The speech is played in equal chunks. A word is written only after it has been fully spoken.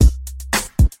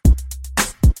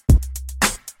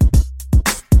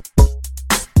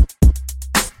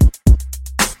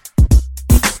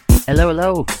Hello,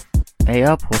 hello. Hey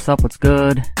up, what's up, what's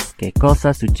good? Que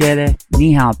cosa sucede?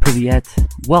 Ni hao, privyet.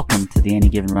 Welcome to the Any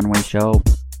Given Runway show.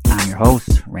 I'm your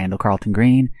host, Randall Carlton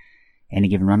Green. Any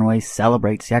Given Runway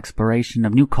celebrates the exploration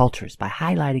of new cultures by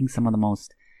highlighting some of the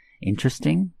most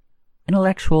interesting,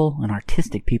 intellectual, and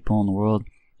artistic people in the world.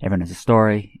 Everyone has a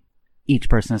story, each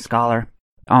person a scholar.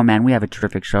 Oh man, we have a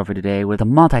terrific show for today with a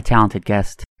multi-talented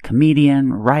guest,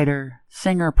 comedian, writer,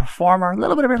 singer, performer, a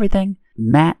little bit of everything.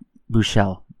 Matt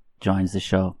Buechele joins the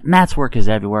show. Matt's work is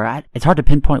everywhere. It's hard to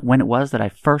pinpoint when it was that I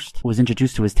first was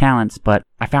introduced to his talents, but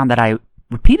I found that I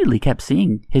repeatedly kept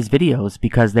seeing his videos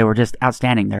because they were just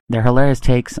outstanding. They're hilarious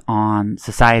takes on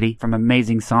society, from an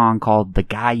amazing song called The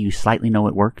Guy You Slightly Know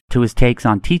at Work to his takes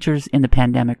on teachers in the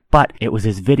pandemic. But it was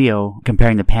his video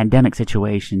comparing the pandemic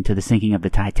situation to the sinking of the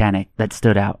Titanic that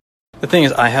stood out. The thing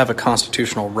is, I have a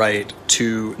constitutional right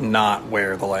to not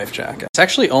wear the life jacket. It's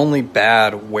actually only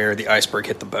bad where the iceberg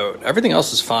hit the boat. Everything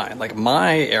else is fine. Like,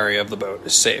 my area of the boat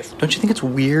is safe. Don't you think it's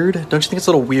weird? Don't you think it's a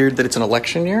little weird that it's an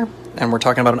election year and we're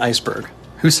talking about an iceberg?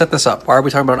 Who set this up? Why are we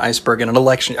talking about an iceberg in an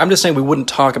election year? I'm just saying we wouldn't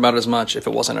talk about it as much if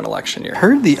it wasn't an election year. I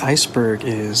heard the iceberg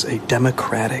is a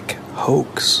Democratic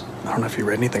hoax. I don't know if you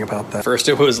read anything about that. First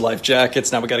it was life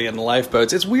jackets, now we gotta get in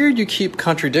lifeboats. It's weird you keep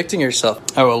contradicting yourself.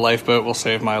 Oh, a lifeboat will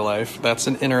save my life. That's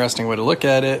an interesting way to look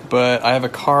at it, but I have a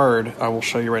card I will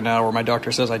show you right now where my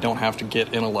doctor says I don't have to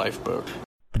get in a lifeboat.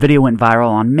 The video went viral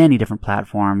on many different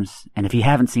platforms, and if you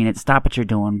haven't seen it, stop what you're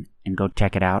doing and go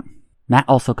check it out. Matt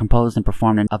also composed and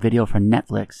performed a video for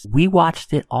Netflix. We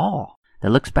watched it all.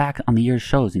 That looks back on the year's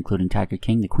shows, including Tiger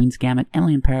King, The Queen's Gambit,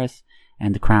 Emily in Paris,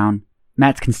 and The Crown.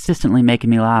 Matt's consistently making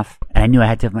me laugh, and I knew I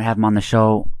had to have him on the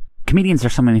show. Comedians are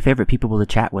some of my favorite people to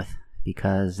chat with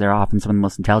because they're often some of the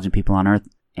most intelligent people on earth.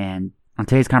 And on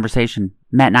today's conversation,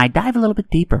 Matt and I dive a little bit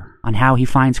deeper on how he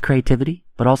finds creativity,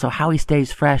 but also how he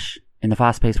stays fresh in the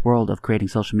fast-paced world of creating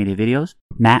social media videos.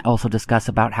 Matt also discussed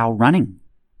about how running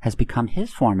has become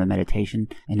his form of meditation,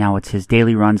 and now it's his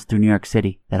daily runs through New York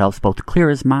City that helps both to clear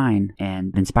his mind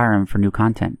and inspire him for new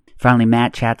content. Finally,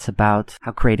 Matt chats about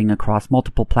how creating across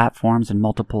multiple platforms and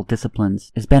multiple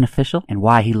disciplines is beneficial and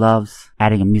why he loves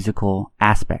adding a musical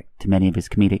aspect to many of his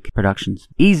comedic productions.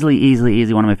 Easily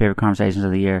one of my favorite conversations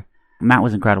of the year. Matt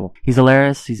was incredible. He's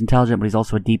hilarious, he's intelligent, but he's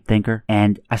also a deep thinker.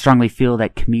 And I strongly feel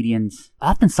that comedians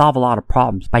often solve a lot of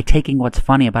problems by taking what's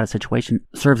funny about a situation,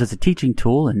 serves as a teaching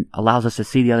tool and allows us to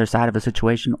see the other side of a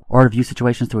situation or to view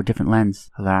situations through a different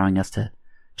lens, allowing us to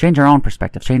change our own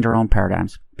perspectives, change our own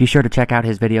paradigms. Be sure to check out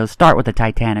his videos. Start with the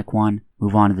Titanic one,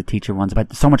 move on to the teacher ones,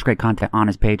 but so much great content on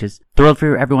his pages. Thrilled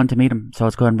for everyone to meet him. So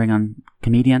let's go ahead and bring on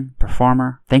comedian,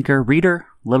 performer, thinker, reader,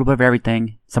 a little bit of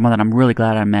everything. Someone that I'm really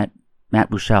glad I met, Matt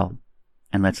Buechele.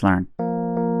 And let's learn.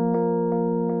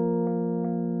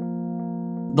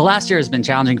 The last year has been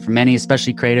challenging for many,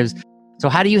 especially creatives. So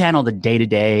how do you handle the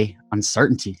day-to-day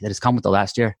uncertainty that has come with the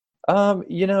last year?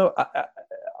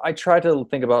 I try to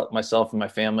think about myself and my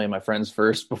family and my friends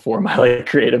first before my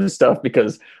creative stuff,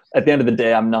 because at the end of the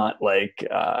day, I'm not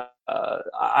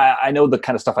I know the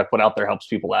kind of stuff I put out there helps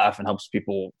people laugh and helps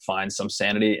people find some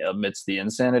sanity amidst the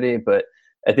insanity. But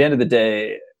at the end of the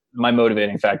day, my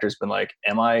motivating factor has been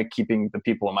am I keeping the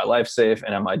people in my life safe,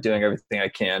 and am I doing everything I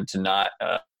can to not,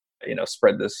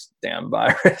 spread this damn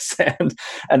virus?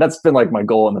 and that's been my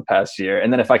goal in the past year.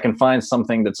 And then if I can find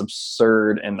something that's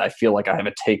absurd and I feel like I have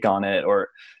a take on it, or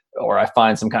I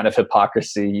find some kind of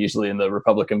hypocrisy, usually in the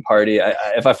Republican Party,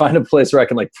 if I find a place where I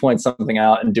can point something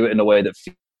out and do it in a way that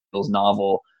feels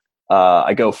novel,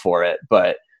 I go for it.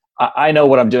 But I know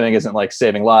what I'm doing isn't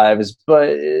saving lives, but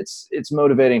it's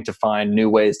motivating to find new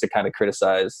ways to kind of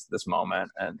criticize this moment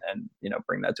and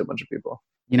bring that to a bunch of people.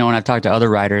 When I've talked to other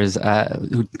writers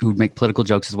who make political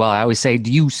jokes as well, I always say,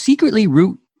 do you secretly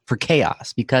root for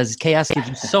chaos? Because chaos gives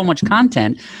you so much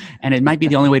content, and it might be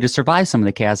the only way to survive some of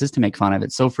the chaos is to make fun of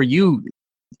it. So for you,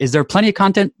 is there plenty of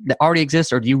content that already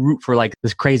exists, or do you root for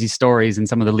this crazy stories and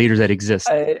some of the leaders that exist?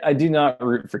 I do not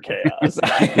root for chaos.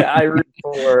 I root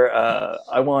for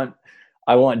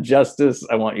I want justice.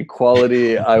 I want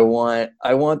equality. I want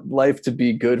life to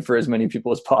be good for as many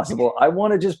people as possible. I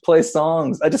want to just play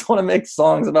songs. I just want to make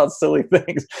songs about silly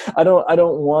things. I don't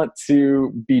want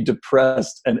to be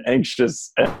depressed and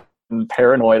anxious and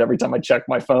paranoid every time I check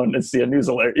my phone and see a news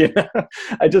alert.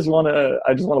 I just want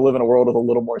to live in a world with a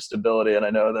little more stability. And I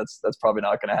know that's probably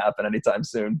not going to happen anytime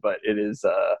soon, but it is,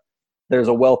 there's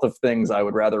a wealth of things I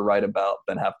would rather write about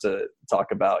than have to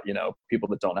talk about, people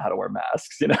that don't know how to wear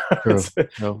masks,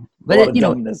 True. But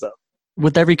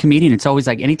with every comedian, it's always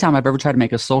anytime I've ever tried to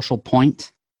make a social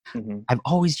point, I've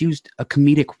always used a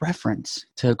comedic reference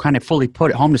to kind of fully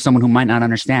put it home to someone who might not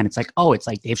understand. It's it's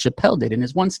like Dave Chappelle did in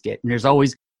his one skit. And there's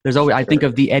always There's always, I think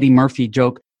of the Eddie Murphy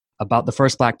joke about the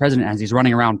first black president as he's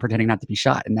running around pretending not to be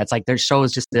shot. And that's like, their show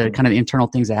is just the kind of the internal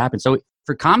things that happen. So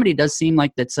for comedy, it does seem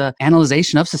like that's a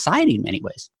analyzation of society in many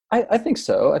ways. I think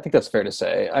so. I think that's fair to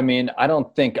say. I mean, I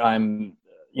don't think I'm,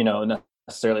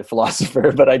 necessarily a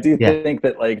philosopher, but I do think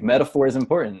that like metaphor is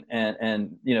important,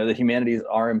 and the humanities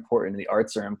are important, the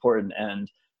arts are important. And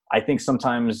I think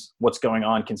sometimes what's going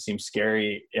on can seem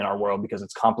scary in our world because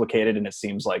it's complicated and it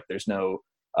seems like there's no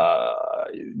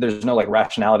like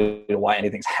rationality to why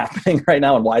anything's happening right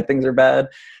now and why things are bad.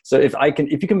 So if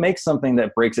you can make something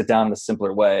that breaks it down in a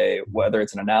simpler way, whether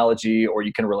it's an analogy or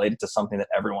you can relate it to something that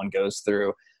everyone goes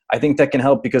through, I think that can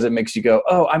help because it makes you go,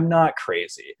 oh, I'm not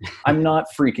crazy. I'm not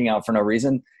freaking out for no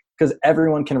reason, because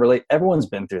everyone can relate. Everyone's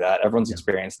been through that. Everyone's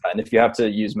experienced that. And if you have to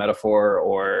use metaphor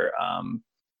or,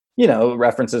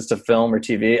 references to film or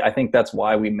TV, I think that's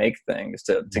why we make things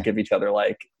to give each other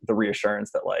like the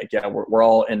reassurance that like, we're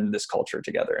all in this culture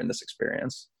together in this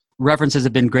experience. References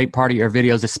have been a great part of your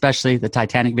videos, especially the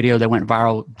Titanic video that went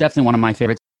viral. Definitely one of my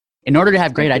favorites. In order to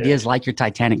have great ideas like your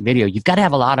Titanic video, you've got to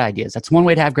have a lot of ideas. That's one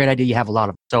way to have great idea. You have a lot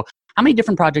of them. So how many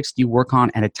different projects do you work on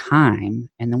at a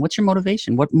time? And then what's your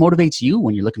motivation? What motivates you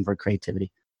when you're looking for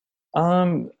creativity?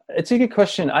 It's a good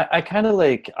question. I kind of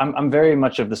I'm very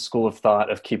much of the school of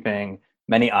thought of keeping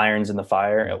many irons in the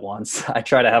fire at once. I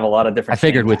try to have a lot of different I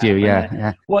figured with you.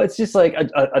 Yeah. Well, it's just like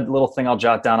a little thing I'll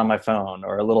jot down on my phone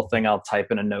or a little thing I'll type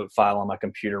in a note file on my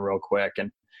computer real quick.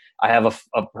 And I have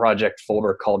a project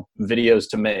folder called videos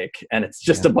to make. And it's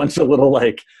just a bunch of little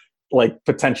like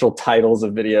potential titles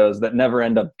of videos that never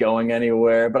end up going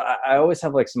anywhere. But I always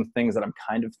have like some things that I'm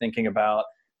kind of thinking about,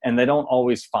 and they don't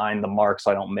always find the mark,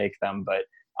 so I don't make them. But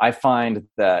I find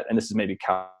that, and this is maybe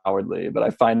cowardly, but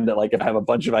I find that like if I have a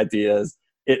bunch of ideas,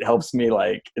 it helps me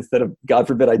like, instead of, God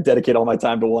forbid, I dedicate all my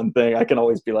time to one thing, I can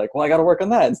always be like, well, I got to work on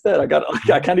that instead. I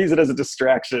kind of use it as a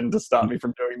distraction to stop me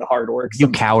from doing the hard work. You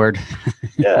coward.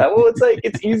 Yeah. Well, it's like,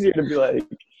 it's easier to be like,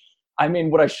 I mean,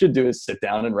 what I should do is sit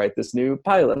down and write this new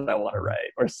pilot I want to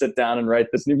write, or sit down and write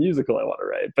this new musical I want to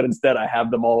write. But instead I have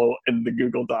them all in the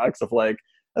Google Docs of like,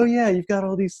 oh yeah, you've got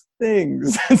all these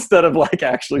things, instead of like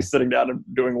actually sitting down and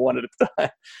doing one at a time.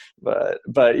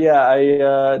 But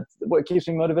yeah, what keeps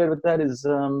me motivated with that is,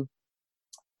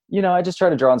 I just try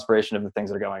to draw inspiration of the things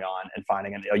that are going on and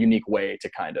finding a unique way to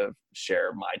kind of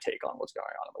share my take on what's going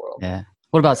on in the world. Yeah.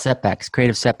 What about setbacks,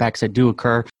 creative setbacks that do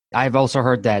occur? I've also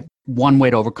heard that one way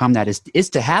to overcome that is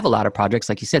to have a lot of projects.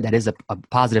 Like you said, that is a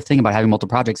positive thing about having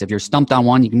multiple projects. If you're stumped on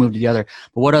one, you can move to the other.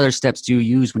 But what other steps do you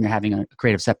use when you're having a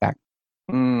creative setback?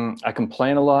 I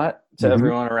complain a lot to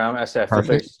everyone around me. I say I feel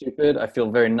very stupid. I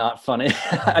feel very not funny.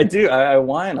 I do. I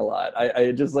whine a lot.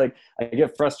 I just I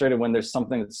get frustrated when there's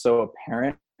something that's so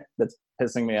apparent that's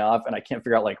pissing me off, and I can't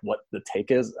figure out like what the take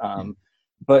is.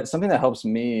 But something that helps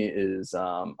me is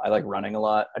I like running a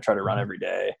lot. I try to run every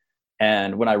day.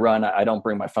 And when I run, I don't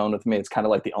bring my phone with me. It's kind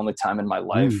of like the only time in my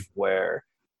life where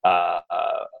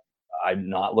I'm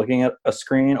not looking at a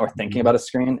screen or thinking about a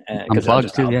screen, and because I'm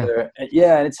just out there.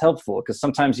 And it's helpful because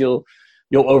sometimes you'll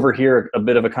overhear a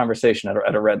bit of a conversation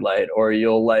at a red light, or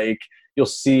you'll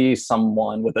see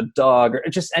someone with a dog, or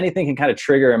just anything can kind of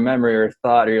trigger a memory or a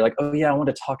thought, or you're like, oh yeah, I want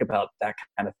to talk about that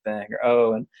kind of thing,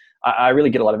 or and I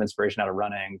really get a lot of inspiration out of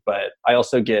running, but I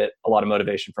also get a lot of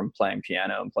motivation from playing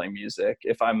piano and playing music.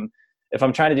 If I'm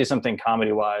trying to do something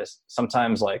comedy wise,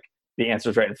 sometimes like the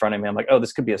answer's right in front of me. I'm like, oh,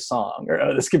 this could be a song, or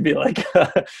oh, this could be like,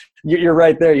 you're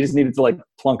right there. You just needed to like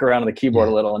plunk around on the keyboard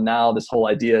a little. And now this whole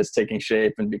idea is taking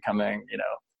shape and becoming,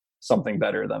 something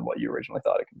better than what you originally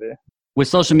thought it could be. With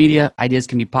social media, ideas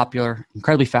can be popular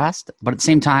incredibly fast, but at the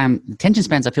same time, attention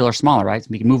spans I feel are smaller, right? So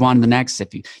we can move on to the next. If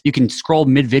you can scroll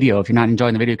mid-video, if you're not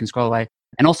enjoying the video, you can scroll away.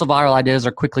 And also viral ideas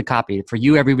are quickly copied. For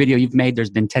you, every video you've made, there's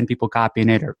been 10 people copying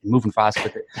it or moving fast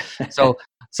with it.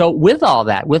 So with all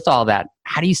that,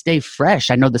 how do you stay fresh?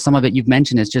 I know that some of it you've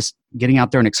mentioned is just getting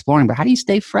out there and exploring, but how do you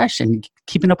stay fresh and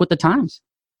keeping up with the times?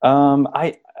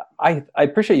 I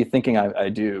appreciate you thinking I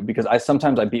do, because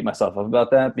sometimes I beat myself up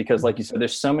about that, because like you said,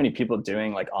 there's so many people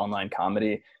doing like online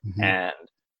comedy, and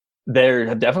there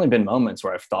have definitely been moments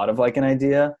where I've thought of like an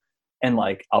idea, and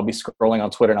like I'll be scrolling on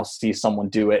Twitter and I'll see someone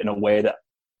do it in a way that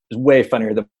is way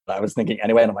funnier than I was thinking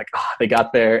anyway. And I'm like, they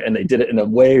got there and they did it in a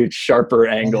way sharper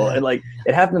angle. And like,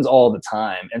 it happens all the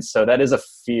time. And so that is a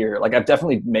fear. Like I've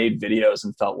definitely made videos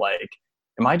and felt like,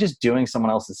 am I just doing someone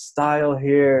else's style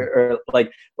here? Or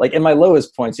like in my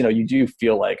lowest points, you do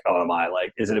feel like, oh, am I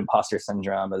like, is it imposter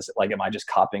syndrome? Is it like, am I just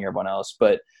copying everyone else?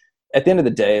 But at the end of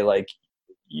the day, like,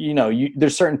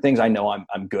 there's certain things I know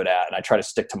I'm good at, and I try to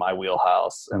stick to my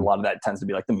wheelhouse. And a lot of that tends to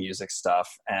be like the music stuff.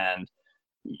 And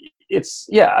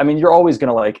you're always going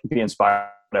to like be inspired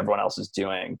everyone else is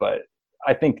doing. But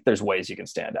I think there's ways you can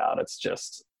stand out. It's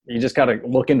just, you just got to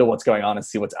look into what's going on and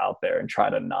see what's out there and try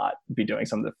to not be doing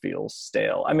something that feels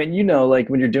stale. I mean, like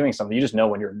when you're doing something, you just know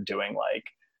when you're doing like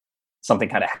something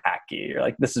kind of hacky. You're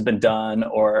like, this has been done,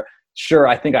 or sure,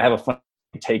 I think I have a fun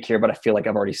take here, but I feel like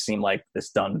I've already seen like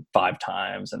this done 5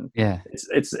 times. And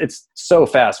it's so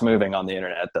fast moving on the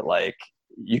internet that like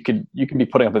you can be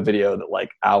putting up a video that like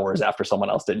hours after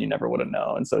someone else did, and you never would have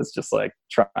known. And so it's just like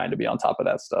trying to be on top of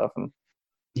that stuff and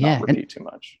not repeat too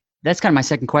much. That's kind of my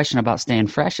second question about staying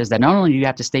fresh, is that not only do you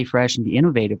have to stay fresh and be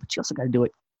innovative, but you also got to do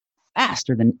it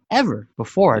faster than ever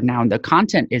before. Now, the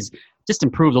content is just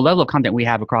improved. The level of content we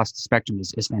have across the spectrum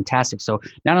is fantastic. So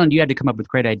not only do you have to come up with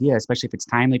great ideas, especially if it's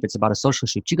timely, if it's about a social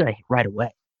shoot, you got to hit right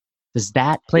away. Does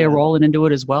that play a role into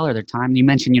it as well? Are there time? You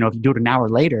mentioned, if you do it an hour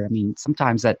later, I mean,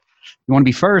 sometimes that you want to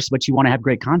be first, but you want to have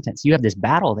great content. So you have this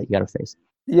battle that you got to face.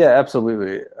 Yeah,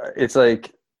 absolutely. It's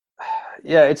like,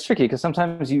 it's tricky because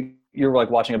sometimes you're like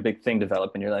watching a big thing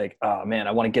develop and you're like, oh man,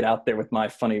 I want to get out there with my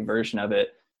funny version of it.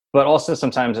 But also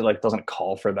sometimes it like doesn't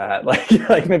call for that.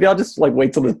 Like maybe I'll just like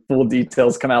wait till the full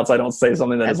details come out so I don't say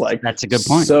something that's like, that's a good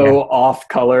point. So off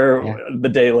color the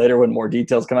day later when more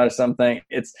details come out of something.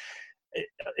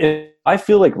 I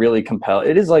feel like really compelled.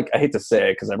 It is like, I hate to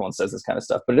say it because everyone says this kind of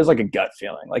stuff, but it is like a gut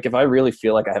feeling. Like if I really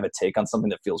feel like I have a take on something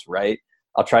that feels right,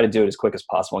 I'll try to do it as quick as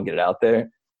possible and get it out there.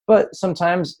 But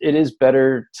sometimes it is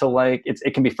better to like,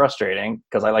 it can be frustrating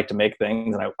because I like to make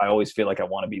things and I always feel like I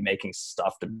want to be making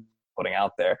stuff to putting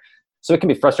out there. So it can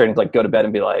be frustrating to like go to bed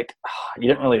and be like, you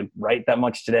didn't really write that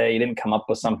much today. You didn't come up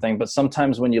with something. But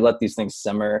sometimes when you let these things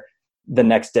simmer, the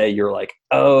next day you're like,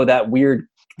 oh, that weird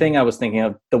thing I was thinking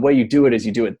of, the way you do it is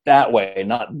you do it that way,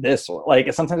 not this one.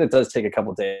 Like sometimes it does take a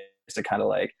couple of days to kind of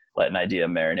like let an idea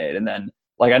marinate. And then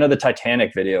like, I know the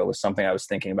Titanic video was something I was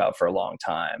thinking about for a long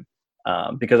time.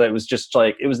 Because it was just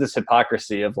like, it was this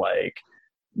hypocrisy of like,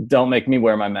 don't make me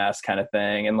wear my mask kind of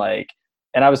thing. And like,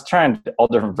 and I was trying all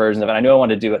different versions of it. I knew I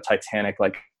wanted to do a Titanic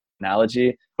like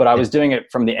analogy, but I was doing it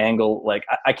from the angle, like,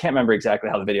 I can't remember exactly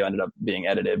how the video ended up being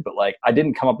edited, but like, I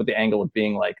didn't come up with the angle of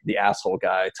being like the asshole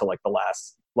guy till like the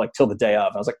last, like till the day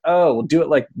of. I was like, oh, we'll do it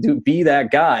like, be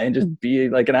that guy and just be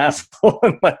like an asshole.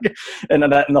 And like, and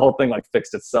the whole thing like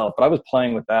fixed itself. But I was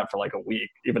playing with that for like a week,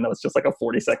 even though it's just like a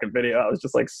 40-second video. I was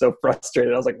just like so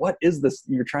frustrated. I was like, what is this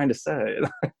you're trying to say?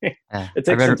 It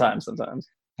takes some time sometimes.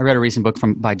 I read a recent book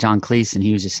by John Cleese, and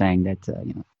he was just saying that,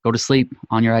 go to sleep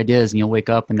on your ideas and you'll wake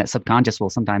up, and that subconscious will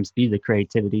sometimes be the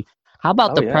creativity. How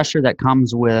about the pressure that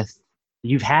comes with,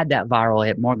 you've had that viral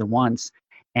hit more than once.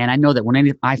 And I know that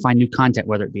when I find new content,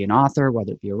 whether it be an author,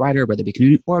 whether it be a writer, whether it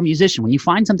be or a musician, when you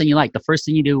find something you like, the first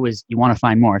thing you do is you want to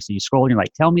find more. So you scroll and you're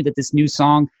like, tell me that this new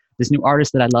song, this new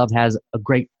artist that I love has a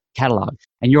great catalog.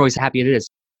 And you're always happy it is.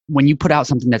 When you put out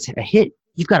something that's a hit,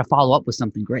 you've got to follow up with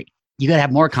something great. You got to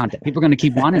have more content. People are going to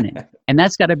keep wanting it. And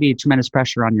that's got to be tremendous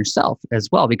pressure on yourself as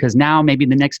well, because now maybe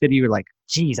the next video you're like,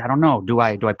 geez, I don't know. Do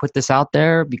I put this out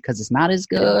there because it's not as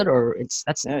good, or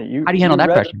how do you handle that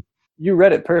pressure? You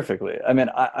read it perfectly. I mean,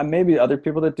 I maybe other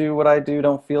people that do what I do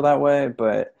don't feel that way,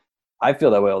 but I feel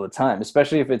that way all the time,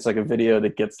 especially if it's like a video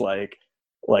that gets like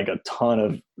a ton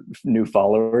of new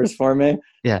followers for me.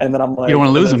 Yeah. And then I'm like, you don't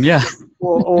want to lose them. Yeah.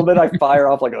 Well, then I fire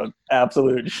off like an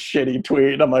absolute shitty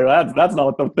tweet. And I'm like, that's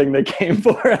not the thing they came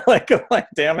for. like,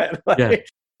 damn it.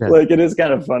 Like it is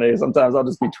kind of funny. Sometimes I'll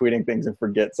just be tweeting things and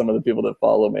forget some of the people that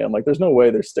follow me. I'm like, there's no way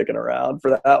they're sticking around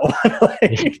for that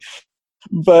one.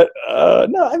 But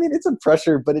no, I mean, it's a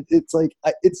pressure, but it's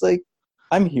like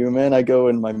I'm human. I go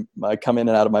and I come in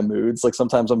and out of my moods. Like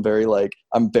sometimes I'm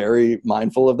very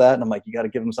mindful of that. And I'm like, you got to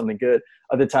give them something good.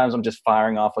 Other times I'm just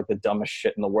firing off like the dumbest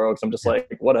shit in the world. So I'm just like,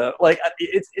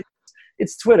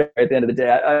 it's Twitter at the end of the day.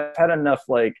 I've had enough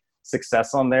like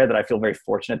success on there that I feel very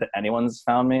fortunate that anyone's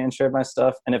found me and shared my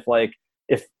stuff. And if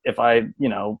I,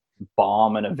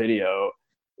 bomb in a video,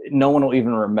 no one will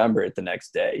even remember it the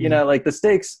next day. Like the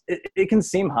stakes, it can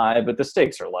seem high, but the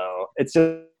stakes are low. It's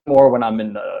just more when I'm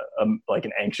in like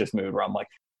an anxious mood where I'm like,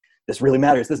 this really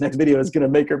matters. This next video is going to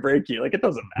make or break you. Like it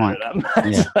doesn't matter that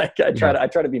much. Yeah. Like I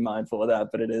try to be mindful of that,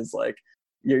 but it is like,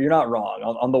 you're not wrong.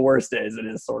 On the worst days, it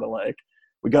is sort of like,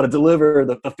 we got to deliver.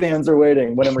 The fans are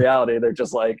waiting. When in reality, they're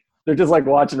just like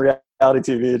watching reality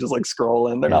TV, just like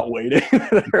scrolling. They're not waiting.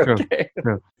 They're okay.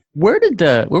 True. Where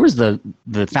was the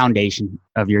foundation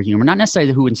of your humor? Not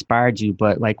necessarily who inspired you,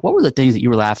 but like, what were the things that you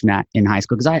were laughing at in high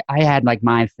school? Because I had like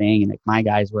my thing, and like my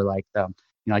guys were like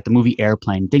like the movie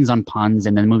Airplane, things on puns,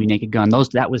 and then the movie Naked Gun.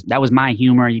 That was my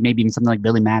humor. Maybe even something like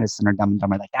Billy Madison or Dumb and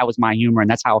Dumber. Like that was my humor, and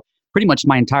that's how pretty much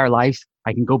my entire life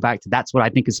I can go back to. That's what I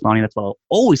think is funny. That's what I'll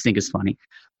always think is funny.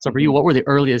 So for you, what were the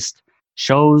earliest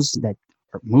shows that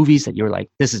or movies that you were like,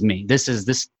 this is me.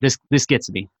 This gets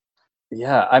me?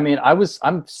 Yeah, I mean,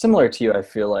 I'm similar to you. I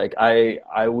feel like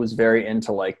I was very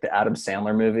into like the Adam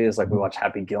Sandler movies. Like we watched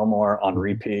Happy Gilmore on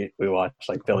repeat. We watched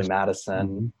like Billy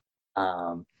Madison.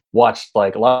 Watched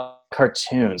like a lot of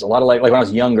cartoons, a lot of like when I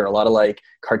was younger, a lot of like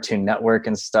Cartoon Network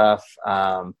and stuff.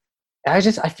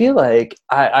 I feel like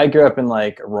I grew up in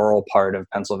like a rural part of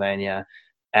Pennsylvania,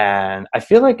 and I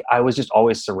feel like I was just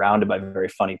always surrounded by very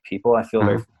funny people. I feel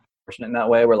very fortunate in that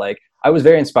way, where like I was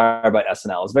very inspired by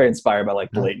SNL. I was very inspired by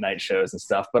like the late night shows and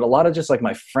stuff, but a lot of just like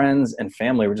my friends and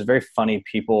family were just very funny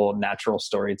people, natural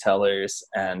storytellers.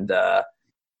 And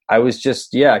I was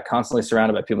just, constantly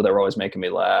surrounded by people that were always making me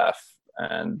laugh.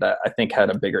 And that I think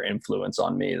had a bigger influence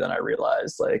on me than I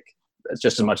realized, like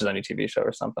just as much as any TV show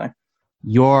or something.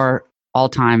 Your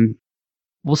all-time,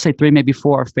 we'll say 3, maybe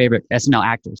 4 favorite SNL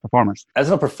actors, performers.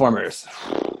 SNL performers.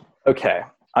 Okay.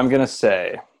 I'm going to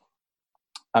say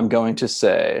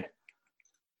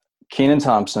Kenan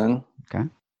Thompson. Okay.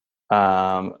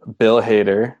 Bill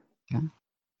Hader. Okay.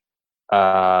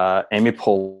 Amy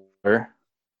Poehler.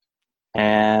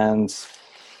 And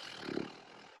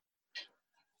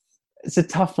it's a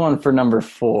tough one for number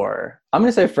 4. I'm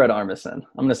going to say Fred Armisen.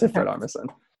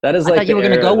 That is I like thought you were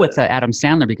going to go with Adam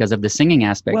Sandler because of the singing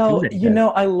aspect. Well,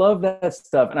 I love that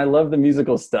stuff and I love the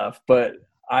musical stuff, but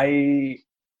I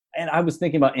was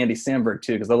thinking about Andy Samberg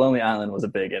too, because The Lonely Island was a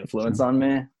big influence on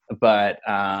me. But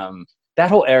that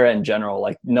whole era in general,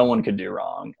 like no one could do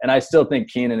wrong. And I still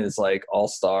think Kenan is like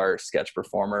all-star sketch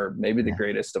performer, maybe the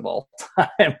greatest of all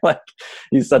time. Like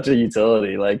he's such a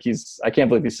utility. Like I can't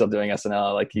believe he's still doing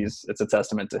SNL. Like it's a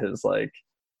testament to his, like,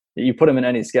 you put him in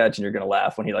any sketch and you're going to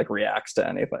laugh when he like reacts to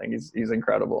anything. He's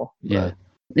incredible. Yeah.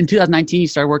 In 2019, you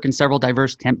started working several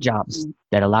diverse temp jobs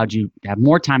that allowed you to have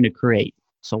more time to create.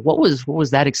 So what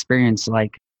was that experience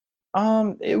like?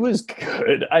 It was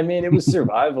good. I mean, it was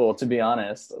survival, to be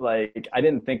honest. Like I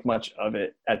didn't think much of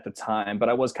it at the time, but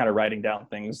I was kind of writing down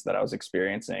things that I was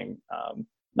experiencing.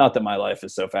 Not that my life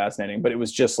is so fascinating, but it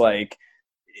was just like,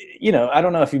 I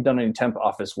don't know if you've done any temp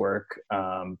office work,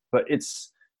 but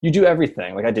you do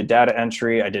everything. Like I did data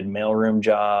entry, I did mailroom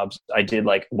jobs, I did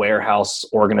like warehouse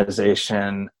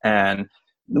organization. And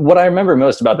what I remember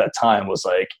most about that time was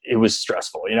like, it was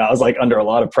stressful. I was like under a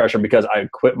lot of pressure because I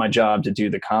quit my job to do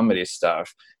the comedy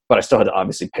stuff, but I still had to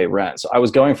obviously pay rent. So I was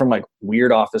going from like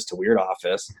weird office to weird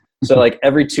office. So like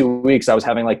every 2 weeks I was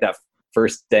having like that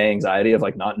first day anxiety of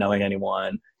like not knowing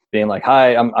anyone, being like,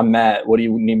 hi, I'm Matt. What do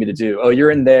you need me to do? Oh, you're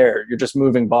in there. You're just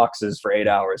moving boxes for 8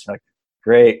 hours. You're like,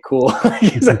 great, cool.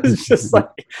 It was just like,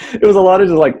 it was a lot of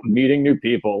just like meeting new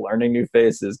people, learning new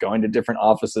faces, going to different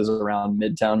offices around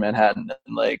Midtown Manhattan.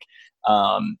 And like,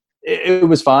 it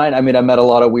was fine. I mean, I met a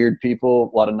lot of weird people,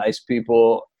 a lot of nice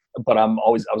people, but I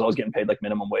was always getting paid like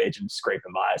minimum wage and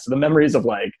scraping by. So the memories of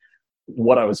like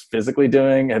what I was physically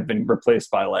doing have been replaced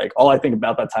by like, all I think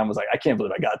about that time was like, I can't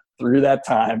believe I got through that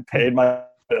time, paid my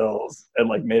bills, and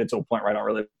like made it to a point where I don't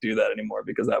really do that anymore,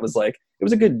 because that was like, it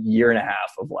was a good year and a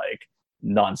half of like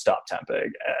nonstop temping,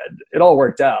 and it all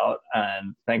worked out.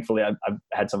 And thankfully I've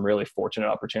had some really fortunate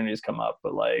opportunities come up,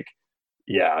 but like,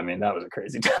 yeah, I mean, that was a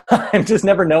crazy time, just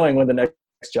never knowing when the next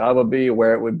job would be,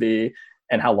 where it would be,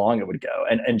 and how long it would go.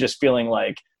 And just feeling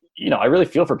like, I really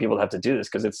feel for people that have to do this,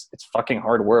 because it's fucking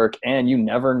hard work, and you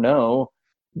never know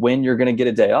when you're going to get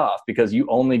a day off, because you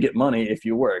only get money if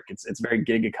you work. It's very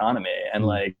gig economy. And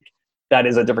like, that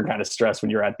is a different kind of stress when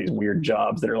you're at these weird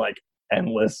jobs that are like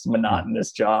endless,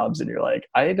 monotonous jobs, and you're like,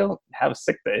 I don't have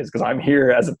sick days because I'm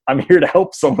here to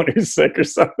help someone who's sick or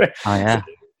something. Oh yeah. So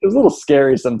it was a little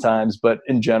scary sometimes, but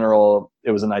in general,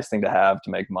 it was a nice thing to have to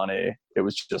make money. It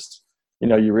was just,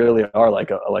 you really are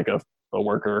like a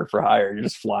worker for hire. You're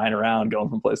just flying around, going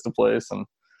from place to place and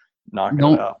knocking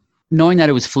it out. Knowing that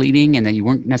it was fleeting and that you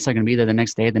weren't necessarily going to be there the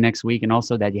next day, the next week, and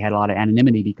also that you had a lot of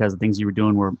anonymity because the things you were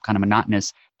doing were kind of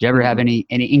monotonous. Did you ever have any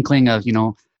inkling of,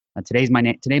 today my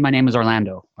name is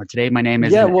Orlando, or today my name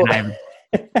is, I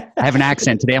have an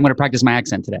accent today. I'm going to practice my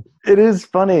accent today. It is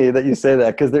funny that you say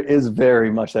that, because there is very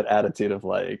much that attitude of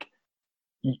like,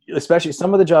 especially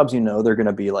some of the jobs, they're going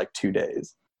to be like 2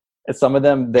 days, and some of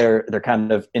them they're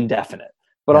kind of indefinite.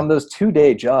 But on those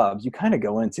 2-day jobs, you kind of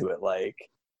go into it like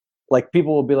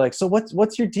people will be like, so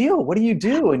what's your deal? What do you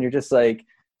do? And you're just like,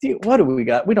 dude, what do we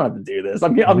got? We don't have to do this.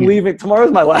 I'm leaving.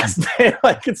 Tomorrow's my last day.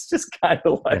 Like, it's just kind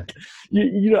of like,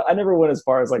 I never went as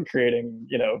far as like creating,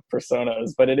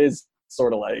 personas, but it is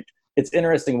sort of like, it's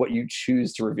interesting what you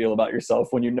choose to reveal about yourself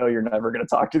when you're never going to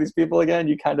talk to these people again.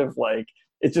 You kind of like,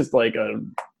 it's just like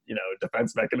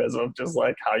defense mechanism, just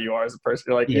like how you are as a person.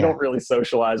 You're like, you don't really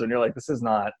socialize when you're like, this is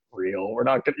not real. You're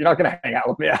not going to hang out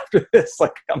with me after this.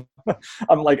 Like, I'm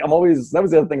always, that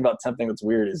was the other thing about temping that's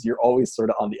weird is you're always sort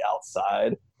of on the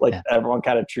outside. Like everyone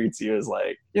kind of treats you as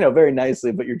like, very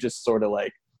nicely, but you're just sort of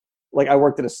like I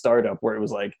worked at a startup where it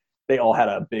was like, they all had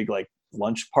a big like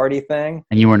lunch party thing.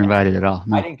 And you weren't invited at all.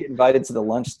 No. I didn't get invited to the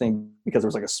lunch thing because there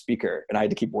was like a speaker and I had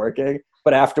to keep working.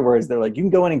 But afterwards they're like, you can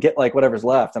go in and get like whatever's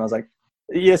left. And I was like,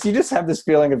 yes, you just have this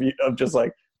feeling of just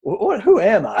like, who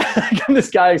am I? I'm this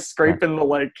guy scraping the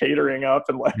like catering up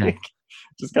and like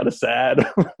just kind of sad.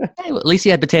 Hey, well, at least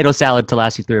you had potato salad to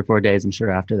last you 3 or 4 days, I'm sure,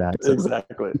 after that. So.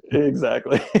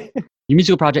 Exactly. Your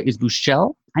musical project is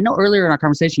Bushell. I know earlier in our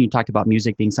conversation you talked about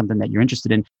music being something that you're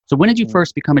interested in. So when did you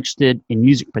first become interested in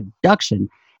music production?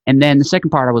 And then the second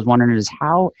part I was wondering is,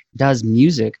 how does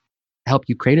music help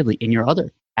you creatively in your other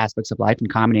aspects of life and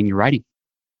comedy and your writing?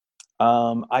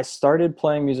 I started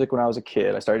playing music when I was a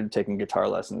kid. I started taking guitar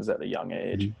lessons at a young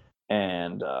age. Mm-hmm.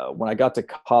 And when I got to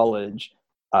college,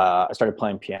 I started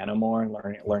playing piano more and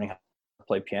learning how to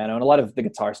play piano. And a lot of the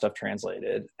guitar stuff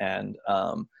translated. And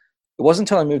it wasn't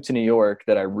until I moved to New York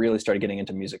that I really started getting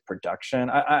into music production.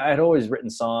 I had always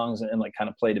written songs and like kind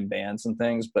of played in bands and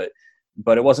things, but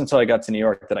it wasn't until I got to New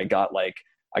York that I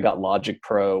got Logic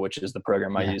Pro, which is the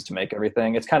program I use to make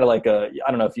everything. It's kind of like I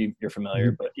don't know if you're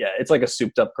familiar, but it's like a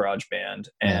souped up garage band.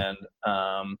 And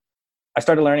I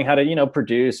started learning how to,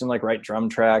 produce and like write drum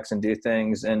tracks and do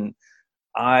things. And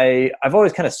I've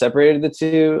always kind of separated the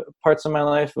two parts of my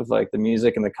life with like the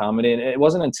music and the comedy. And it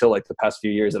wasn't until like the past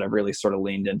few years that I've really sort of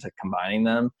leaned into combining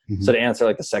them. Mm-hmm. So to answer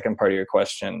like the second part of your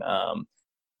question,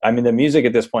 I mean, the music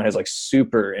at this point has like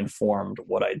super informed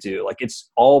what I do. Like it's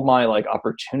all my like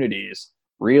opportunities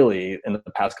really in the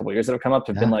past couple of years that have come up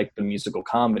have been like the musical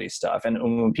comedy stuff. And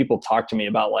when people talk to me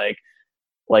about like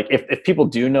if people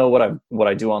do know what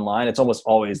I do online, it's almost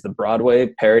always the Broadway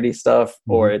parody stuff,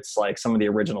 or it's like some of the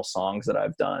original songs that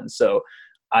I've done. So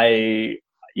I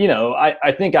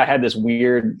think I had this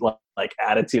weird like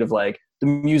attitude of like the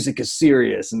music is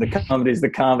serious and the comedy is the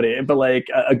comedy. But like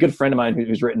a good friend of mine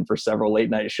who's written for several late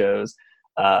night shows,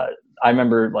 I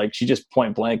remember like she just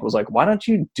point blank was like, why don't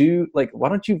you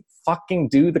fucking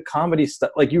do the comedy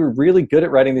stuff? Like you were really good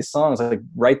at writing these songs, like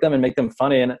write them and make them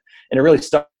funny. And it really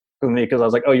stuck with me because I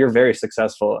was like, oh, you're very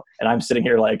successful. And I'm sitting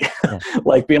here like,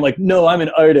 like being like, no, I'm an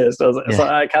artist. So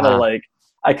I kind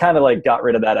of got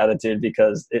rid of that attitude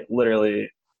because it literally,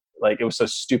 like, it was so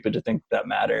stupid to think that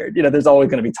mattered. There's always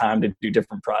going to be time to do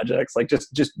different projects. Like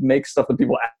just make stuff that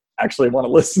people actually want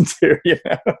to listen to,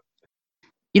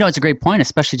 It's a great point,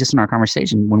 especially just in our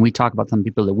conversation. When we talk about some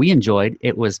people that we enjoyed,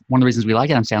 it was one of the reasons we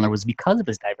like Adam Sandler was because of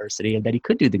his diversity and that he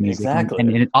could do the music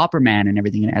and Opera Man and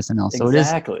everything in SNL. So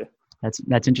exactly.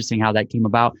 That's interesting how that came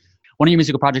about. One of your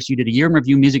musical projects, you did a year in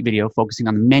review music video focusing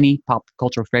on the many pop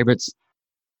cultural favorites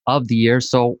of the year.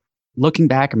 So looking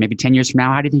back, or maybe 10 years from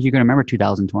now, how do you think you're going to remember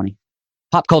 2020?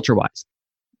 Pop culture wise.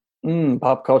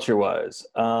 Pop culture wise.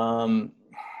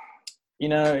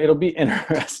 It'll be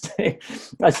interesting.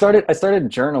 I started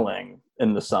journaling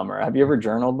in the summer. Have you ever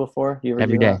journaled before? You ever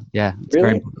Every day. Yeah.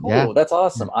 Really? Cool. Yeah. That's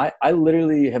awesome. I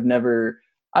literally have never,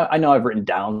 I know I've written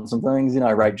down some things,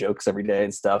 I write jokes every day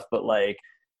and stuff, but like,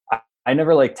 I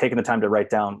never like taken the time to write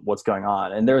down what's going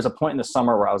on. And there was a point in the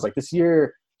summer where I was like, this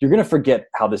year, you're going to forget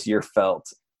how this year felt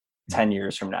 10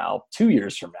 years from now, 2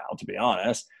 years from now, to be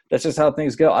honest. That's just how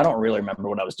things go. I don't really remember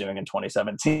what I was doing in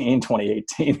 2017,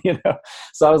 2018,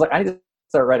 So I was like, I need to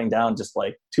start writing down just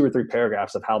like 2 or 3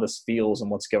 paragraphs of how this feels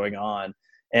and what's going on.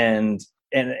 And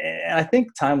I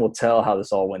think time will tell how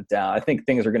this all went down. I think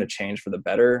things are going to change for the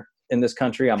better in this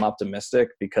country. I'm optimistic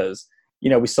because,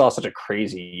 we saw such a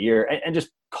crazy year and just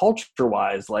culture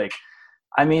wise, like,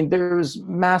 I mean, there's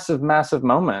massive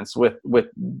moments with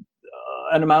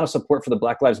an amount of support for the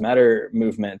Black Lives Matter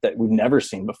movement that we've never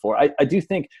seen before. I do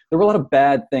think there were a lot of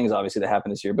bad things, obviously, that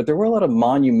happened this year, but there were a lot of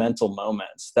monumental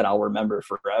moments that I'll remember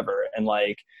forever. And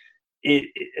like, it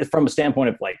from a standpoint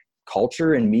of like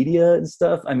culture and media and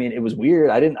stuff, I mean, it was weird.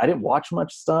 I didn't watch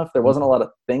much stuff. There wasn't a lot of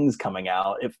things coming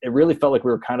out. It really felt like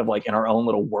we were kind of like in our own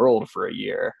little world for a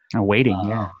year. Waiting,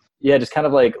 yeah, just kind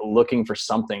of like looking for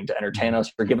something to entertain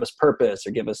us or give us purpose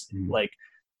or give us like,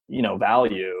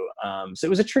 value. So it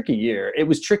was a tricky year. It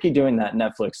was tricky doing that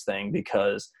Netflix thing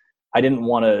because I didn't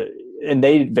want to, and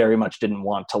they very much didn't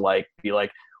want to like be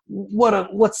like,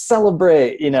 let's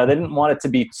celebrate. They didn't want it to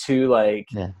be too like,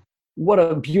 what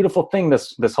a beautiful thing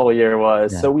this whole year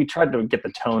was. So we tried to get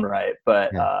the tone right,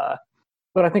 but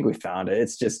but I think we found it.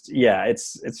 It's just, yeah,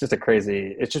 it's just it's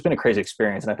just been a crazy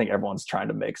experience. And I think everyone's trying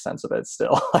to make sense of it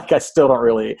still. Like, I still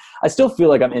feel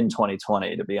like I'm in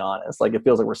 2020, to be honest. Like, it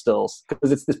feels like we're still,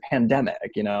 because it's this pandemic,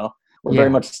 we're very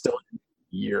much still in a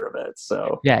year of it.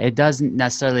 So yeah, it doesn't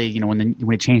necessarily, when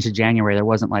it changed to January, there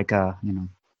wasn't like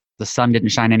the sun didn't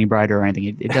shine any brighter or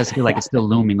anything. It does feel like it's still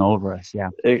looming over us. Yeah.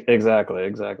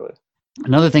 Exactly.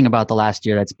 Another thing about the last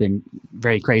year that's been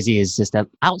very crazy is just that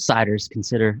outsiders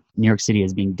consider New York City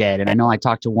as being dead. And I know I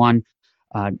talked to one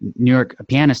New York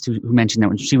pianist who mentioned that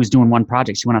when she was doing one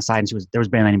project, she went outside and there was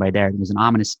barely anybody there. It was an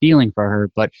ominous feeling for her.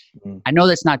 But I know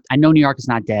New York is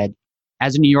not dead.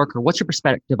 As a New Yorker, what's your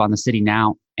perspective on the city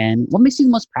now? And what makes you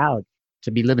the most proud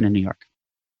to be living in New York?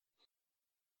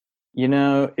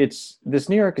 It's this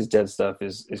New York is dead stuff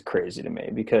is crazy to me,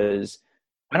 because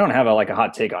I don't have a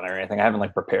hot take on it or anything. I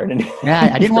haven't prepared anything. Yeah,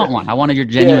 I didn't want one. I wanted your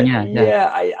genuine.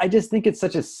 Yeah. I just think it's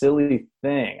such a silly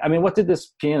thing. I mean, what did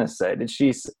this pianist say? Did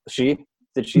she say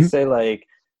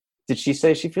did she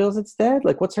say she feels it's dead?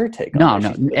 Like, what's her take on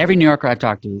it? No. Every New Yorker I've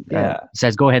talked to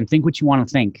says, go ahead and think what you want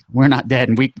to think. We're not dead.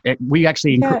 And we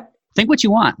actually think what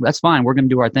you want. That's fine. We're going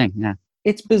to do our thing. Yeah.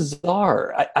 It's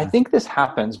bizarre. I think this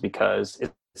happens because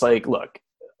it's like, look,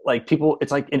 like people,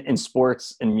 it's like in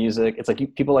sports and music, it's like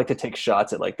people like to take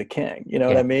shots at the king. You know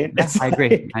what I mean? I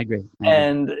agree.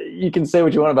 And you can say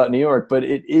what you want about New York, but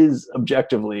it is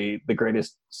objectively the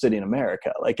greatest city in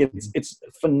America. Like, it's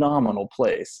a phenomenal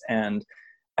place. And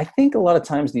I think a lot of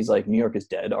times these New York is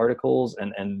dead articles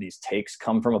and these takes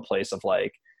come from a place of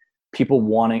people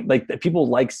wanting, people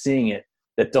like seeing it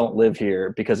that don't live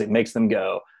here, because it makes them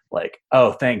go,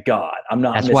 oh, thank God, I'm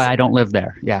not. That's why I don't live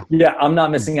there. Yeah. Yeah, I'm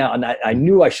not missing out. And I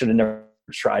knew I should have never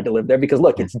tried to live there, because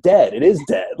look, it's dead. It is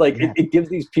dead. It gives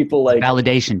these people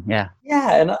validation. Yeah.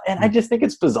 Yeah, and I just think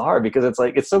it's bizarre, because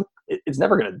it's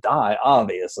never going to die.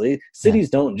 Obviously, cities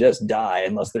don't just die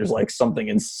unless there's something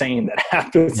insane that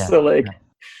happens. Yeah. So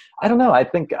I don't know. I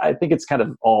think it's kind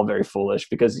of all very foolish,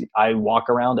 because I walk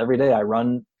around every day. I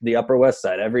run the Upper West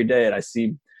Side every day, and I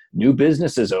see new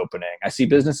businesses opening. I see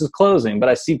businesses closing, but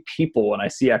I see people and I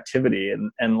see activity, and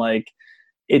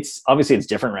it's obviously it's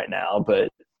different right now, but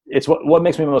it's what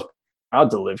makes me most proud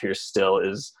to live here still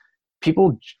is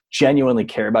people genuinely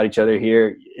care about each other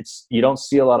here. You don't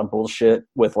see a lot of bullshit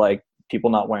with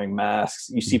people not wearing masks.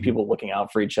 You see people looking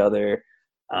out for each other.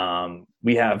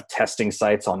 We have testing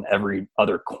sites on every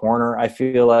other corner. I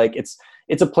feel like it's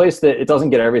a place that it doesn't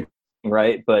get everything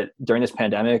right, but during this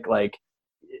pandemic,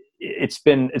 it's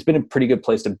been a pretty good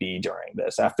place to be during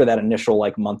this. After that initial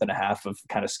month and a half of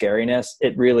kind of scariness,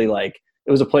 it really it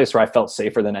was a place where I felt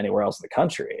safer than anywhere else in the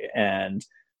country. And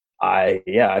I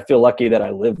feel lucky that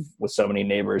I live with so many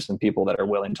neighbors and people that are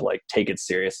willing to take it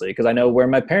seriously. Because I know where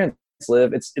my parents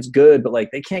live, it's good, but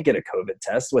they can't get a COVID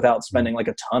test without spending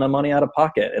a ton of money out of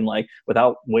pocket, and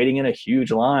without waiting in a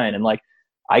huge line. And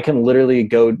I can literally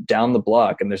go down the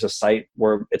block and there's a site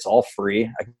where it's all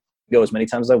free. I can go as many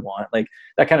times as I want,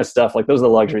 that kind of stuff. Those are the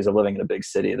luxuries of living in a big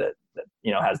city that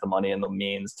has the money and the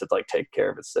means to take care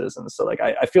of its citizens. So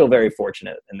I feel very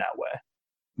fortunate in that way.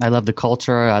 I love the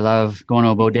culture. I love going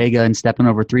to a bodega and stepping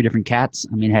over 3 different cats.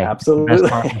 I mean, hey, absolutely.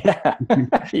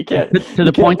 You can't to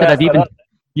the point that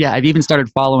I've even started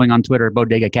following on Twitter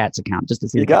Bodega Cats account just to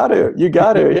see. You got to.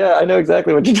 Yeah, I know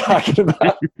exactly what you're talking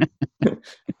about.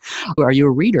 Are you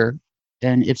a reader?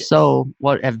 And if so,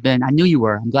 what have been? I knew you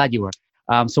were. I'm glad you were.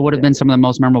 So what have been some of the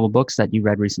most memorable books that you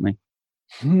read recently?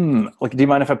 Do you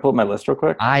mind if I pull up my list real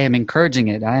quick? I am encouraging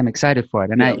it. I am excited for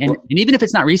it. And and even if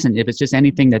it's not recent, if it's just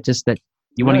anything that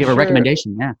you want to give a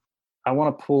recommendation. Yeah. I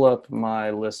want to pull up my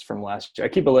list from last year. I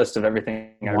keep a list of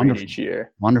everything I read each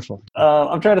year. Wonderful.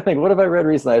 I'm trying to think, what have I read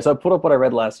recently? So I pulled up what I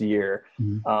read last year.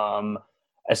 Mm-hmm.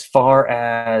 As far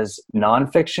as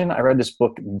nonfiction, I read this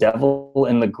book, Devil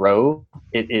in the Grove.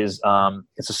 It is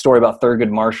it's a story about Thurgood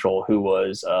Marshall, who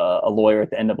was a lawyer at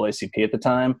the NAACP at the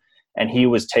time, and he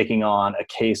was taking on a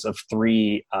case of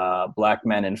 3 black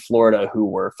men in Florida who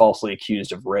were falsely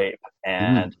accused of rape.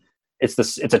 And it's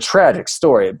a tragic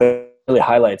story, but it really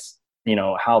highlights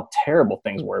how terrible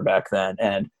things were back then,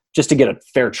 and just to get a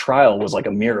fair trial was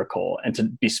a miracle, and to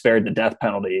be spared the death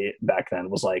penalty back then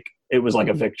was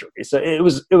a victory. So it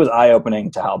was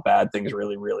eye-opening to how bad things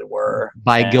really, really were.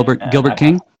 By Gilbert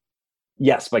King?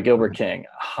 Yes, by Gilbert King.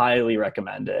 Highly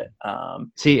recommend it.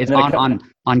 See, it's on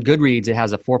Goodreads. It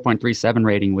has a 4.37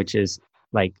 rating, which is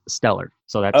stellar.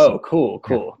 So that's cool.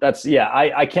 Yeah. That's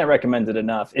I can't recommend it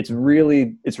enough. It's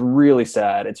really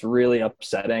sad. It's really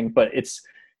upsetting, but it's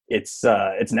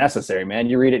it's necessary, man.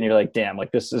 You read it and you're like, damn,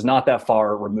 like this is not that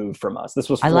far removed from us. This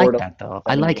was I Florida. like that though.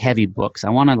 I like heavy books. I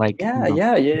want to like, Yeah, you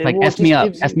know, yeah. like Well, F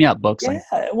me up books. Yeah,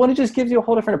 Like, well, it just gives you a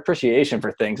whole different appreciation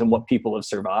for things and what people have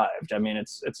survived. I mean,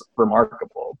 it's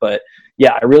remarkable. But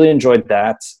yeah, I really enjoyed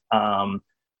that.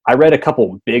 I read a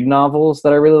couple big novels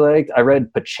that I really liked. I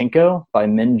read Pachinko by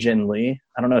Min Jin Lee.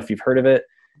 I don't know if you've heard of it.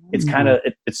 It's kind of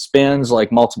it spans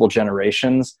like multiple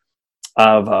generations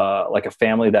of like a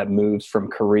family that moves from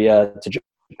Korea to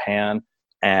Japan,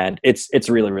 and it's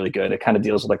really, really good. It kind of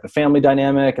deals with like the family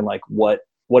dynamic and like what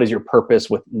is your purpose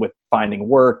with finding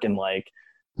work and like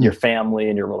your family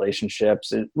and your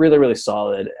relationships. It's really, really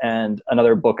solid. And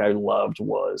another book I loved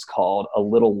was called A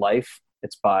Little Life.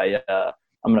 It's by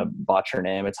I'm gonna botch her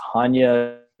name. It's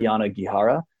Hanya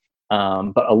Yanagihara.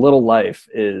 But A Little Life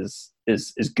is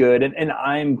good, and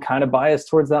I'm kind of biased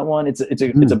towards that one.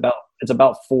 It's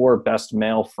about four best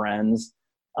male friends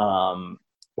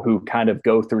who kind of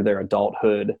go through their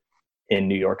adulthood in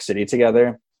New York City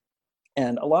together.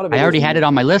 And a lot of it I already had it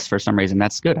on my list for some reason.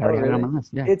 That's good. I already had it on my list.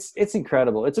 Yeah. It's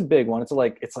incredible. It's a big one. It's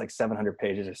like 700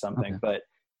 pages or something, but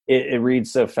it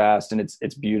reads so fast and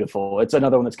it's beautiful. It's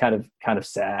another one that's kind of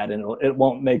sad, and it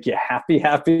won't make you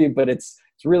happy, but it's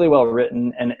really well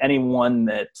written. And anyone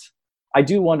that I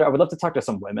do wonder, I would love to talk to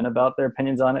some women about their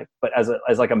opinions on it, but as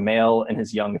like a male in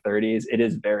his young 30s, it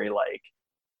is very like,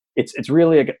 it's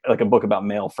really like a book about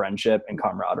male friendship and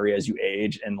camaraderie as you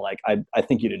age. And like, I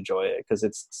think you'd enjoy it because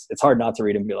it's hard not to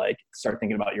read and be like, start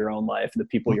thinking about your own life and the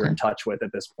people you're in touch with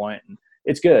at this point. And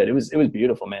it's good. It was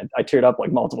beautiful, man. I teared up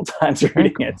like multiple times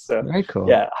reading it. So very cool.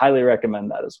 Yeah, highly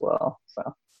recommend that as well.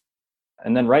 So,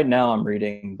 and then right now I'm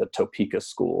reading The Topeka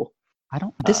School.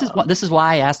 This is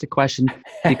why I asked the question,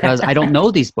 because I don't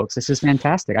know these books. This is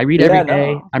fantastic. I read every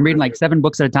day. I'm reading like 7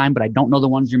 books at a time, but I don't know the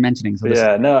ones you're mentioning. So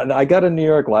I got a New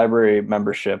York Library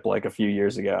membership like a few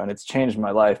years ago, and it's changed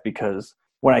my life because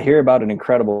when I hear about an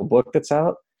incredible book that's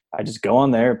out, I just go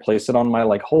on there, place it on my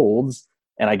like holds,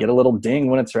 and I get a little ding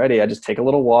when it's ready. I just take a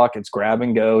little walk. It's grab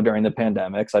and go during the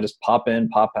pandemic. So I just pop in,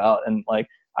 pop out. And like,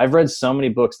 I've read so many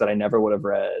books that I never would have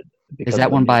read. Is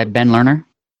that one by Ben Lerner?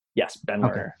 Yes, Ben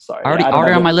Lerner. Sorry. Already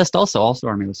on my list also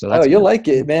on my list. So that's you'll like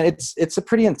it, man. It's a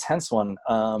pretty intense one.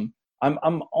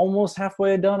 I'm almost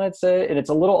halfway done, I'd say. And it's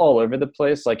a little all over the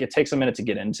place. Like, it takes a minute to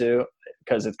get into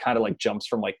because it kind of like jumps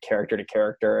from like character to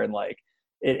character. And like,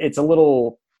 it's a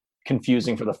little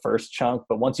confusing for the first chunk,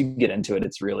 but once you get into it,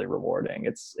 it's really rewarding.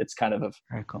 It's kind of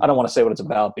very cool. I don't want to say what it's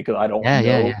about because I don't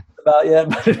know about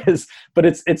yet, but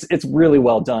it's really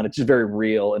well done. It's just very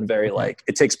real and very like,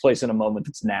 it takes place in a moment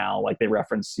that's now. Like, they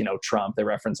reference, Trump, they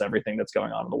reference everything that's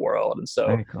going on in the world. And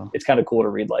so it's kind of cool to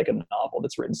read like a novel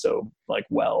that's written so like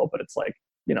well, but it's like,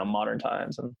 modern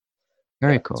times. And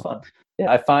very cool. It's fun.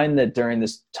 Yeah. I find that during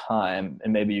this time,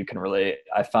 and maybe you can relate,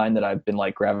 I find that I've been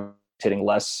like gravitating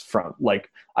less from like,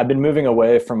 I've been moving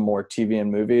away from more TV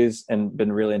and movies and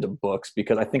been really into books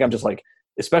because I think I'm just like,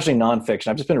 especially nonfiction,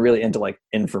 I've just been really into like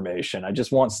information. I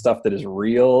just want stuff that is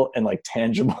real and like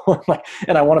tangible.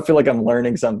 And I want to feel like I'm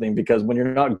learning something, because when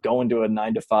you're not going to a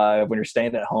 9-to-5, when you're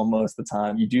staying at home most of the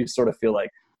time, you do sort of feel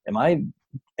like, am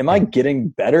I getting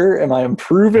better? Am I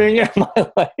improving? Am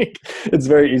I like, it's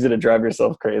very easy to drive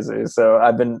yourself crazy. So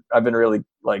I've been really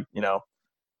like,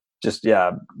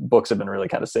 books have been really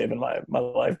kind of saving my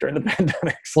life during the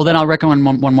pandemic. Well, then I'll recommend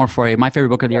one more for you. My favorite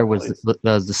book of the year was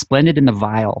the Splendid and the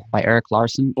Vile by Erik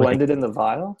Larson. Splendid and the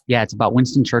Vile? Yeah, it's about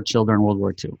Winston Churchill during World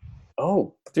War II.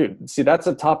 Oh, dude. See, that's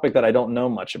a topic that I don't know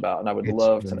much about, and I would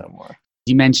love to know more.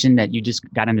 You mentioned that you just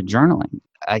got into journaling.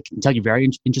 I can tell you're very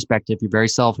introspective. You're very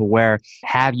self-aware.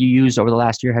 Over the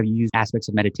last year, have you used aspects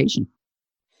of meditation?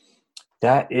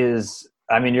 That is...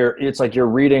 I mean, it's like you're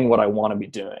reading what I want to be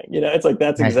doing. It's like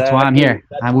that's exactly. That's why I'm here.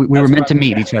 We were meant to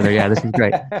meet each other. Yeah, this is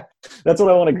great. That's what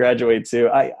I want to graduate to.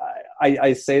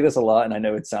 I say this a lot, and I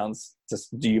know it sounds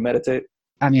just. Do you meditate?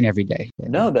 I mean, every day. Yeah.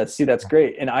 No, that's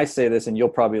great. And I say this, and you'll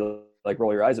probably like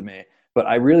roll your eyes at me, but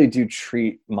I really do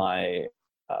treat my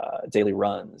daily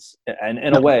runs and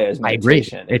in a way as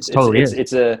meditation. I agree. It's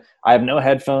totally. I have no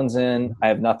headphones in. I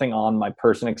have nothing on my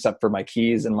person except for my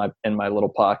keys in my little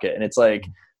pocket, and it's like.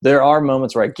 There are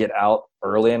moments where I get out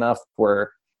early enough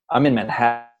where I'm in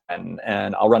Manhattan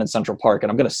and I'll run in Central Park and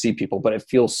I'm going to see people, but it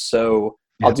feels so,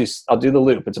 I'll do the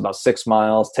loop. It's about 6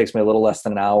 miles, takes me a little less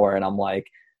than an hour. And I'm like,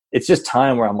 it's just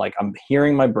time where I'm like, I'm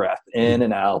hearing my breath in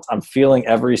and out. I'm feeling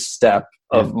every step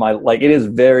of my, like, it is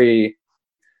very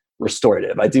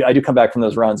restorative. I do come back from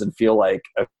those runs and feel like,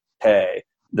 okay,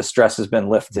 the stress has been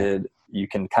lifted. You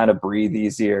can kind of breathe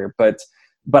easier, but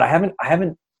I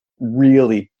haven't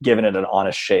really given it an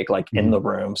honest shake, like in the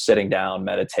room, sitting down,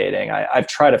 meditating. I've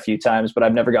tried a few times, but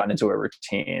I've never gotten into a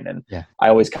routine. And I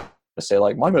always kind of say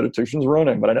like, my meditation's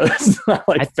running, but I know that's not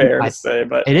like fair to say,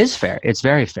 but it is fair. It's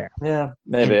very fair. Yeah,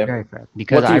 maybe. It's very fair.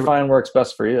 Because what do you find works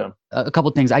best for you? A couple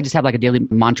of things. I just have like a daily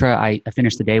mantra I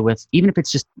finish the day with. Even if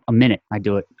it's just a minute, I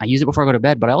do it. I use it before I go to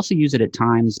bed, but I also use it at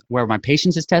times where my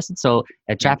patience is tested. So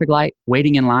at traffic light,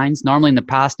 waiting in lines. Normally in the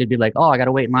past, it'd be like, oh, I got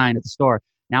to wait in line at the store.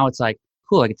 Now it's like,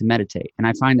 cool, I get to meditate. And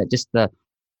I find that just the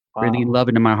really love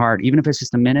into my heart, even if it's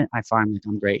just a minute, I find like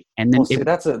I'm great. And then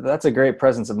that's a great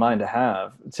presence of mind to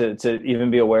have, to even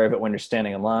be aware of it when you're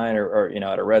standing in line or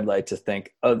at a red light, to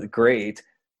think, oh, great,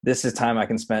 this is time I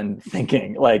can spend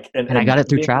thinking. Like, and I got it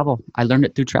through travel. I learned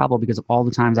it through travel because of all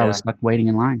the times I was stuck waiting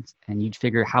in lines. And you'd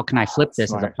figure, how can I flip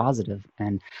this as a positive?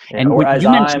 And as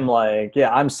I'm like,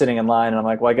 I'm sitting in line and I'm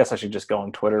like, well, I guess I should just go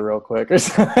on Twitter real quick or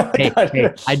something.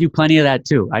 Hey, I do plenty of that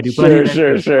too.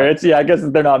 Sure. It's I guess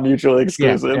they're not mutually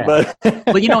exclusive, but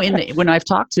but when I've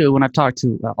talked to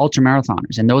ultra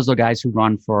marathoners, and those are guys who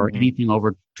run for anything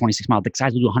over 26 miles, the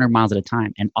guys will do 100 miles at a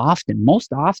time, and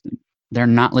most often. They're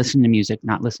not listening to music,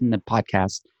 not listening to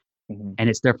podcasts, and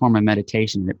it's their form of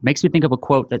meditation. It makes me think of a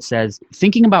quote that says,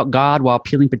 thinking about God while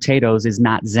peeling potatoes is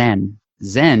not Zen.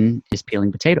 Zen is peeling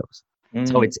potatoes.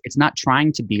 So it's not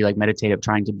trying to be like meditative,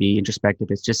 trying to be introspective.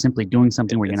 It's just simply doing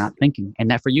something where you're not thinking. And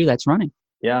that for you, that's running.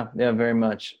 Yeah, very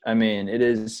much. I mean,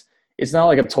 it's not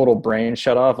like a total brain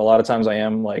shut off. A lot of times I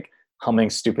am like humming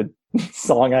stupid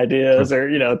song ideas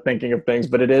or, thinking of things,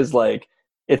 but it is like,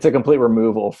 it's a complete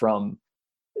removal from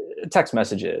text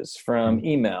messages, from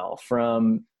email,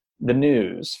 from the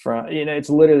news, from it's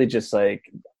literally just like,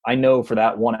 I know for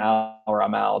that 1 hour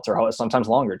I'm out, or sometimes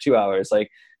longer, 2 hours.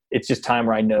 Like, it's just time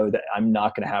where I know that I'm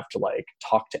not going to have to like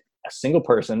talk to a single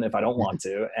person if I don't want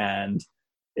to. And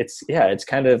it's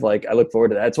kind of like, I look forward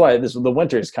to that. That's why the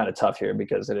winter is kind of tough here,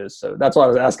 because it is so. That's why I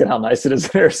was asking how nice it is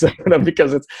in Arizona,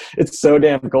 because it's so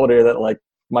damn cold here that like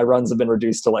my runs have been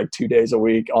reduced to like 2 days a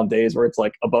week on days where it's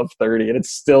like above 30, and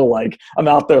it's still like, I'm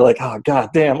out there like, oh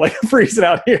god damn, like I'm freezing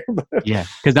out here. Yeah,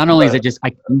 because not only is it just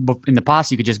in the past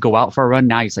you could just go out for a run.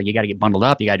 Now it's like you got to get bundled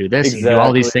up, you got to do this, exactly. You do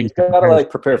all these things. You got to like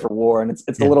prepare for war, and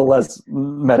it's a little less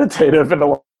meditative and a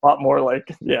lot more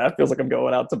like, it feels like I'm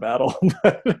going out to battle.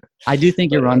 I do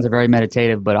think your runs are very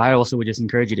meditative, but I also would just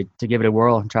encourage you to give it a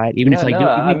whirl and try it, even if like you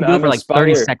do it for like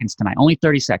 30 seconds tonight, only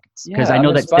 30 seconds, because I know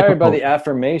I'm that's inspired difficult. by the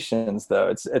affirmations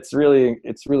though. It's really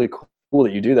cool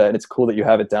that you do that, and it's cool that you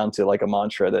have it down to like a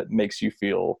mantra that makes you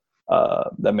feel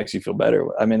better.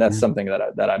 I mean, that's something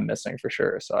that I'm missing for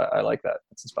sure. So I like that.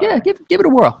 It's inspiring. Yeah, give it a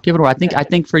whirl. Give it a whirl. I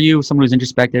think for you, someone who's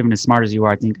introspective and as smart as you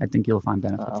are, I think you'll find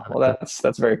benefits. Well,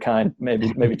 that's very kind.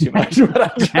 Maybe too much,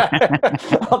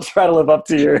 but I'll try to live up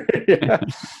to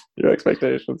your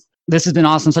expectations. This has been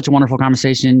awesome. Such a wonderful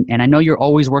conversation. And I know you're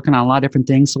always working on a lot of different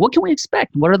things. So what can we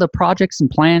expect? What are the projects and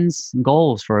plans and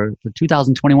goals for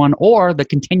 2021, or the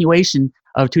continuation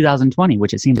of 2020,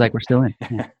 which it seems like we're still in?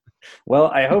 Yeah. Well,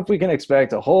 I hope we can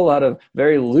expect a whole lot of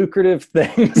very lucrative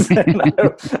things. And I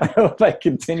hope I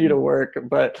continue to work.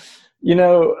 But, I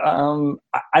don't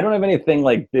have anything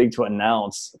like big to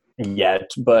announce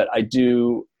yet, but I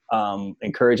do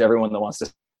encourage everyone that wants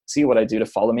to see what I do to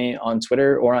follow me on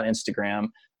Twitter or on Instagram.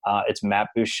 It's Matt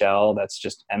Buechele. That's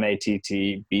just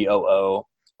MattBooshell.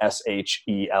 It's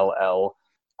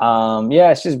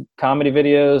just comedy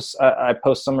videos. I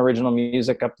post some original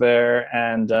music up there,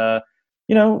 and I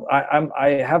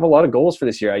have a lot of goals for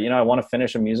this year. I want to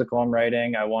finish a musical I'm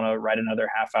writing. I want to write another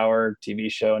half-hour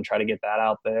TV show and try to get that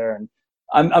out there. And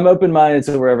I'm open-minded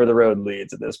to wherever the road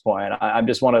leads at this point. I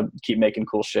just want to keep making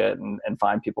cool shit and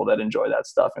find people that enjoy that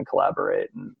stuff and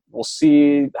collaborate. And we'll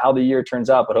see how the year turns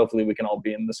out, but hopefully we can all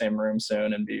be in the same room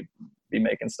soon and be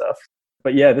making stuff.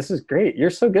 But yeah, this is great.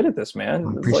 You're so good at this, man.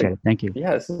 I appreciate it. Thank you.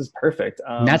 Yeah, this is perfect.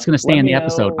 That's going to stay in the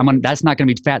episode. That's not going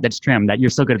to be fat. That's trim. That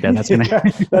you're so good at that. That's going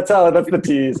to. That's the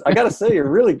tease. I got to say, you're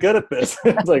really good at this.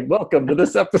 It's like, welcome to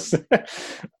this episode.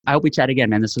 I hope we chat again,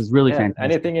 man. This was really fantastic.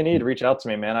 Anything you need, reach out to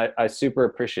me, man. I super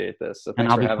appreciate this. So and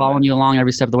I'll be following you along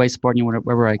every step of the way, supporting you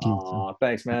wherever I can. Oh,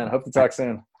 thanks, man. Hope to talk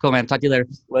soon. Cool, man. Talk to you later.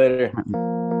 Later.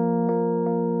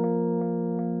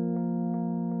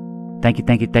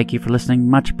 Thank you for listening.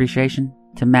 Much appreciation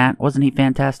to Matt. Wasn't he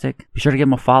fantastic? Be sure to give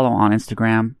him a follow on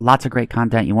Instagram. Lots of great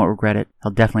content. You won't regret it.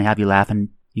 He'll definitely have you laughing.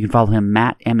 You can follow him,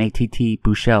 Matt, M-A-T-T,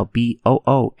 Buechele,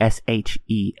 B-O-O-S-H-E-L-L.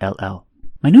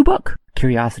 My new book,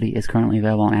 Curiosity, is currently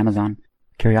available on Amazon.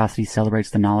 Curiosity celebrates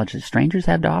the knowledge that strangers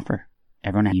have to offer.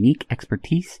 Everyone has unique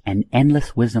expertise, and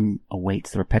endless wisdom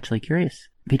awaits the perpetually curious.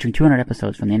 Featuring 200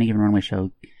 episodes from the Any Given Runway show,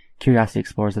 Curiosity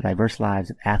explores the diverse lives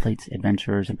of athletes,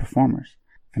 adventurers, and performers.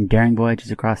 From daring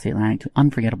voyages across the Atlantic to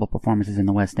unforgettable performances in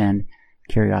the West End,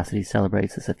 Curiosity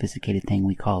celebrates the sophisticated thing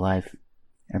we call life.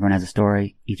 Everyone has a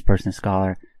story, each person a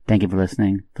scholar. Thank you for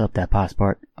listening. Fill up that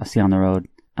passport. I'll see you on the road.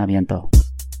 A biento.